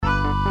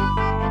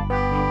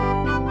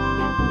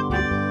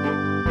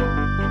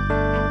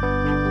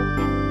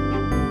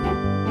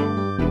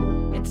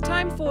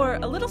for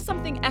a little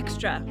something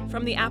extra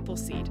from the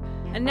Appleseed.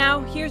 And now,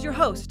 here's your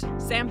host,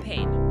 Sam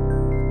Payne.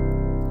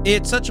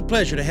 It's such a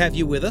pleasure to have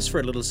you with us for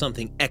a little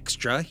something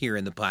extra here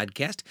in the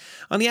podcast.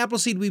 On the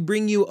Appleseed, we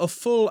bring you a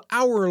full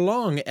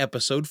hour-long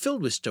episode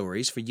filled with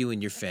stories for you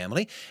and your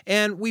family.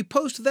 And we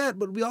post that,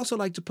 but we also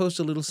like to post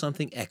a little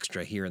something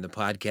extra here in the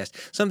podcast.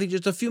 Something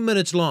just a few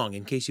minutes long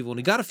in case you've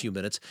only got a few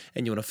minutes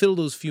and you want to fill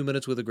those few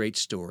minutes with a great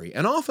story.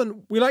 And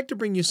often, we like to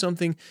bring you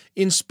something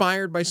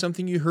inspired by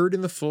something you heard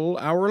in the full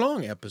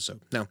hour-long episode.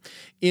 Now,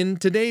 in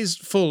today's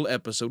full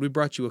episode, we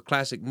brought you a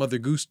classic Mother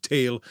Goose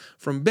tale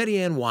from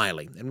An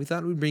Wylie, and we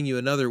thought we'd bring you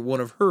another one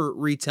of her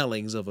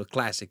retellings of a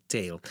classic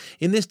tale.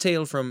 In this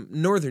tale from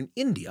northern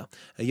India,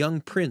 a young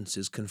prince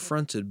is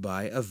confronted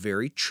by a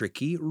very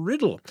tricky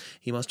riddle.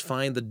 He must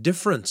find the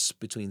difference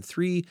between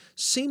three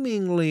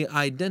seemingly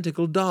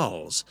identical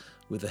dolls.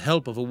 With the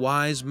help of a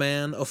wise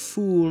man, a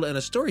fool, and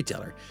a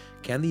storyteller,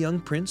 can the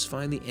young prince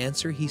find the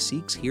answer he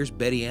seeks? Here's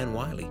An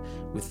Wylie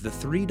with the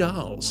three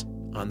dolls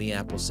on the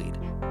Appleseed.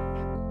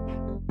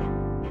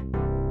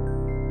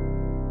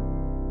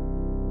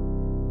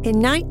 In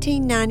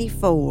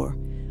 1994,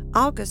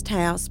 August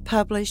House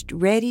published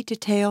Ready to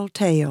Tell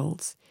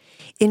Tales,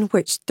 in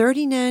which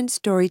 39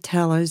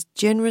 storytellers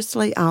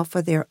generously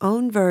offer their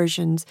own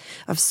versions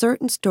of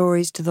certain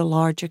stories to the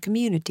larger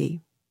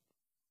community.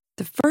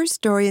 The first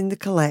story in the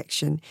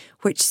collection,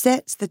 which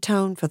sets the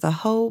tone for the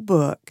whole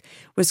book,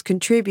 was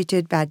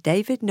contributed by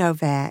David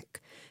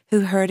Novak,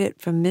 who heard it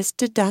from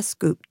Mr.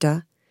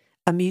 Dasgupta,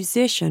 a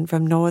musician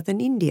from northern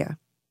India.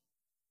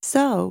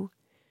 So,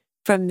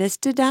 from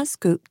Mr.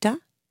 Dasgupta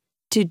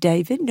to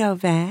David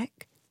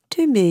Novak,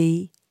 to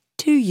me,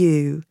 to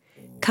you,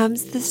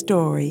 comes the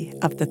story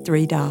of the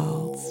three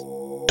dolls.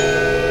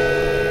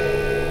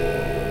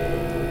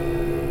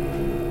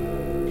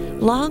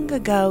 Long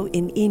ago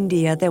in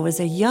India, there was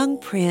a young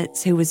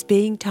prince who was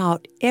being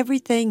taught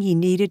everything he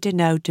needed to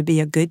know to be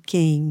a good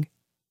king.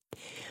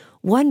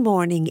 One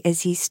morning,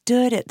 as he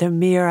stood at the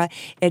mirror,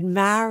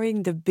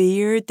 admiring the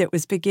beard that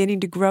was beginning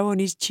to grow on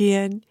his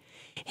chin,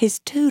 his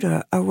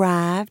tutor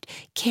arrived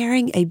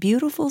carrying a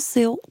beautiful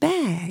silk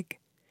bag.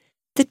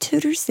 The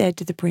tutor said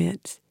to the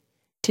prince,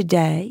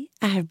 "Today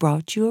I have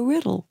brought you a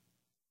riddle."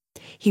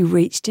 He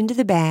reached into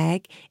the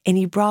bag and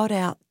he brought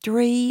out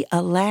 3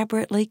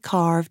 elaborately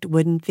carved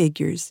wooden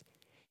figures.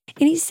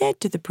 And he said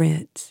to the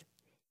prince,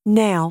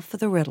 "Now for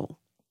the riddle.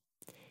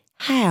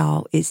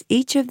 How is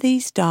each of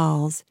these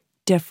dolls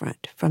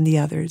different from the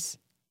others?"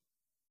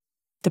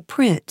 The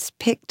prince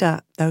picked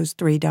up those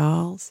 3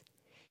 dolls.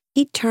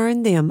 He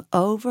turned them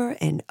over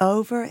and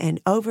over and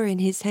over in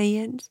his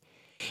hands.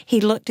 He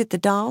looked at the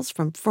dolls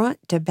from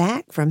front to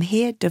back, from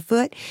head to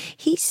foot.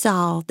 He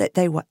saw that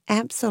they were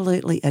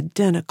absolutely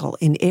identical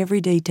in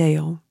every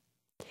detail.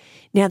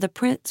 Now, the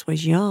prince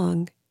was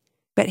young,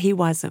 but he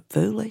wasn't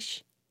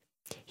foolish.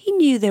 He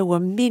knew there were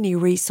many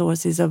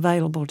resources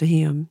available to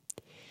him.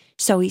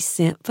 So he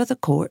sent for the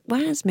court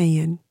wise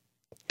man.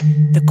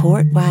 The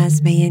court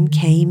wise man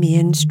came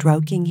in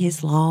stroking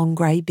his long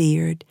gray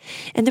beard,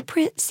 and the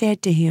prince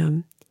said to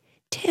him,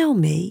 "Tell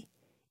me,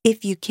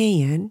 if you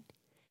can,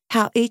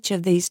 how each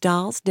of these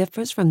dolls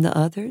differs from the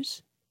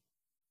others."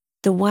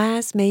 The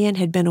wise man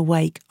had been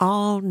awake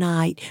all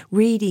night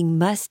reading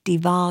musty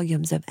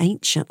volumes of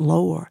ancient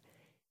lore.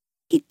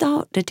 He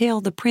thought to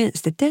tell the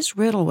prince that this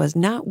riddle was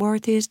not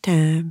worth his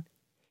time.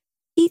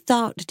 He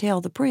thought to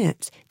tell the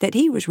prince that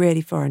he was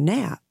ready for a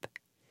nap.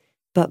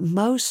 But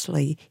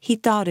mostly he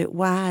thought it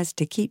wise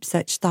to keep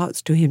such thoughts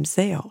to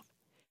himself.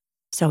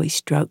 So he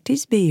stroked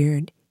his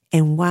beard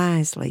and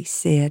wisely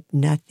said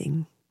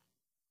nothing.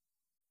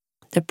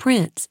 The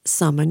prince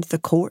summoned the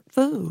court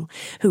fool,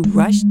 who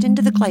rushed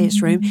into the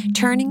classroom,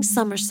 turning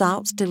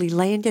somersaults till he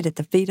landed at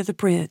the feet of the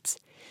prince.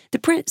 The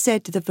prince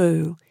said to the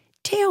fool,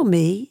 "Tell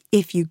me,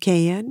 if you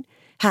can,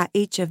 how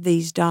each of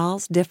these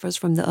dolls differs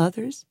from the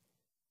others."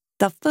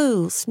 The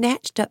fool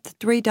snatched up the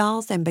 3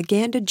 dolls and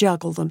began to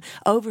juggle them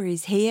over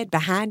his head,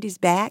 behind his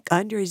back,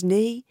 under his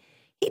knee.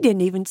 He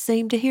didn't even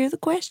seem to hear the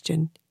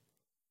question.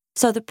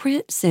 So the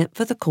prince sent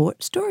for the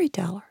court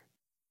storyteller.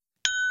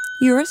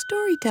 "You're a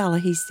storyteller,"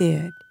 he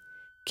said.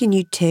 "Can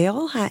you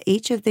tell how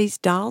each of these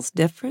dolls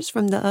differs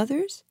from the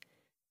others?"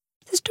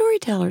 The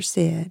storyteller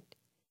said,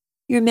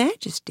 "Your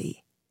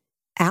Majesty,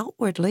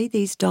 outwardly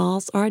these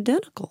dolls are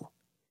identical.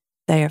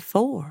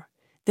 Therefore,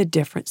 the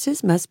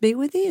differences must be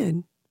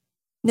within.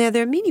 Now,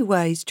 there are many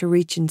ways to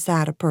reach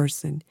inside a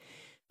person,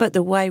 but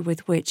the way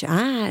with which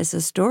I, as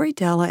a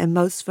storyteller, am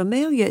most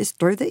familiar is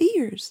through the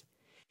ears."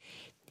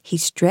 He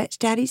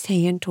stretched out his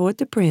hand toward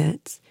the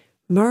prince,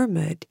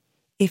 murmured,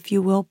 "If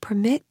you will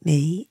permit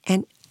me,"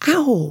 and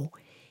ow!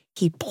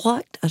 He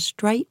plucked a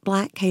straight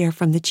black hair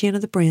from the chin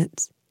of the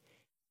prince.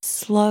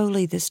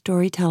 Slowly, the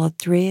storyteller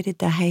threaded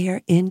the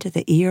hair into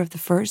the ear of the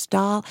first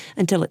doll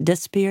until it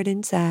disappeared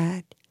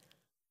inside.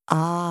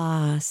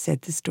 "Ah,"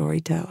 said the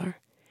storyteller,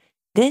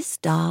 "this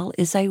doll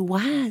is a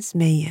wise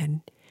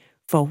man,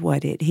 for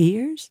what it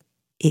hears,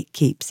 it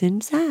keeps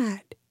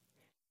inside."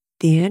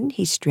 Then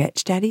he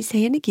stretched out his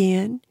hand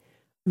again,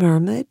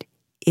 murmured,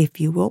 "If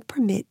you will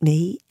permit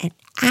me," and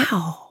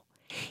ow!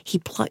 he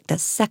plucked a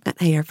second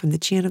hair from the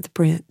chin of the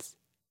prince.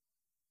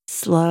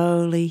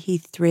 Slowly, he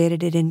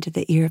threaded it into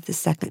the ear of the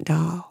second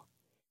doll,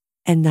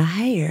 and the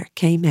hair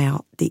came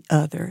out the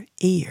other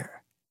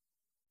ear.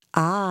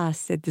 "Ah,"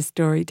 said the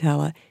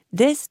storyteller,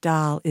 "this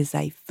doll is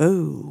a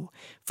fool,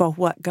 for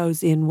what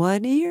goes in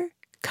one ear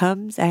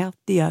comes out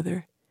the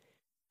other."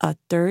 A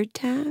third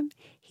time,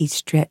 he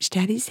stretched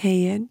out his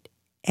hand,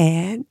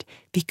 and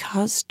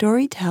because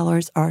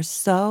storytellers are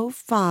so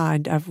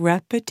fond of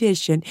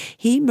repetition,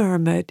 he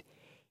murmured,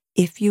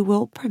 "If you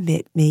will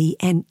permit me,"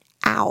 and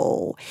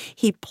ow!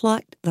 He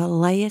plucked the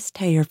last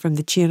hair from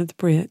the chin of the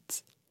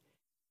prince.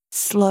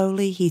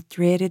 Slowly, he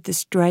threaded the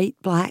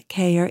straight black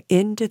hair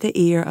into the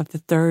ear of the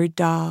third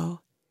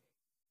doll.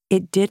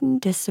 It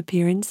didn't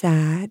disappear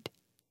inside,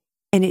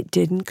 and it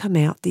didn't come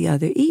out the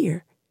other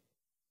ear.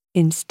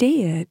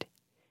 Instead,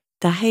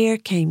 the hair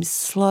came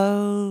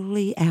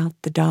slowly out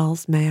the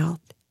doll's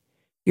mouth.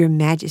 "Your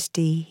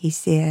Majesty," he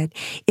said,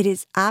 "it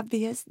is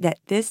obvious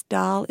that this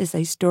doll is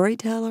a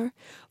storyteller,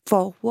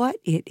 for what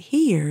it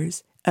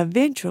hears,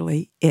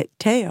 eventually it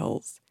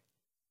tells."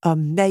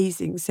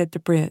 "Amazing," said the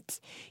prince.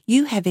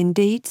 "You have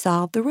indeed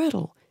solved the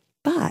riddle,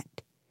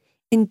 but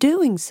in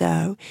doing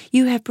so,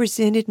 you have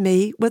presented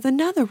me with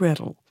another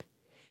riddle.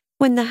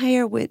 When the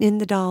hair went in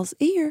the doll's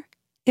ear,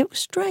 it was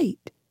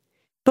straight,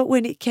 but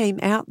when it came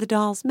out the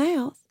doll's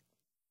mouth,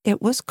 it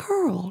was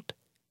curled.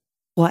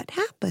 What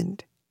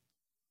happened?"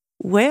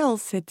 "Well,"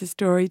 said the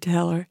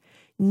storyteller,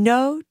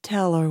 "no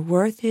teller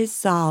worth his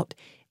salt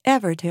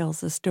ever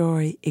tells a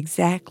story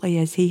exactly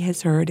as he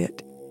has heard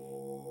it.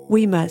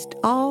 We must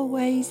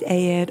always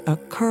add a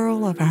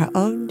curl of our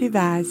own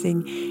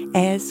devising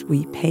as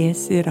we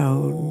pass it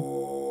on."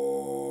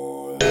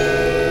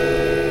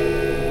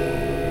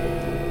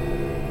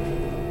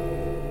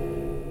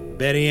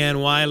 Betty Ann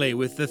Wylie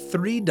with the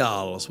 3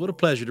 Dolls. What a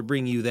pleasure to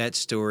bring you that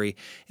story.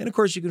 And of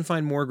course, you can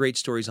find more great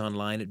stories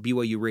online at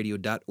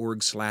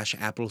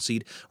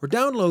byuradio.org/Appleseed or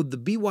download the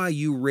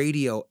BYU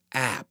Radio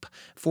app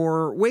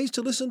for ways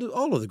to listen to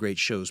all of the great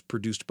shows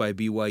produced by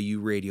BYU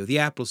Radio. The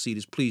Appleseed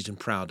is pleased and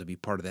proud to be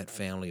part of that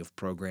family of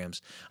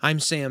programs. I'm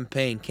Sam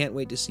Payne. Can't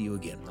wait to see you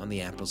again on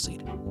the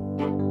Appleseed.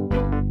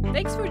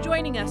 Thanks for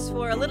joining us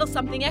for a little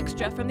something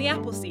extra from the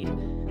Appleseed.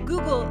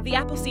 Google the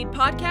Appleseed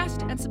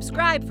podcast and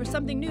subscribe for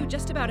something new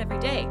just about every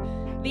day.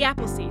 The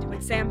Appleseed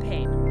with Sam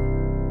Payne.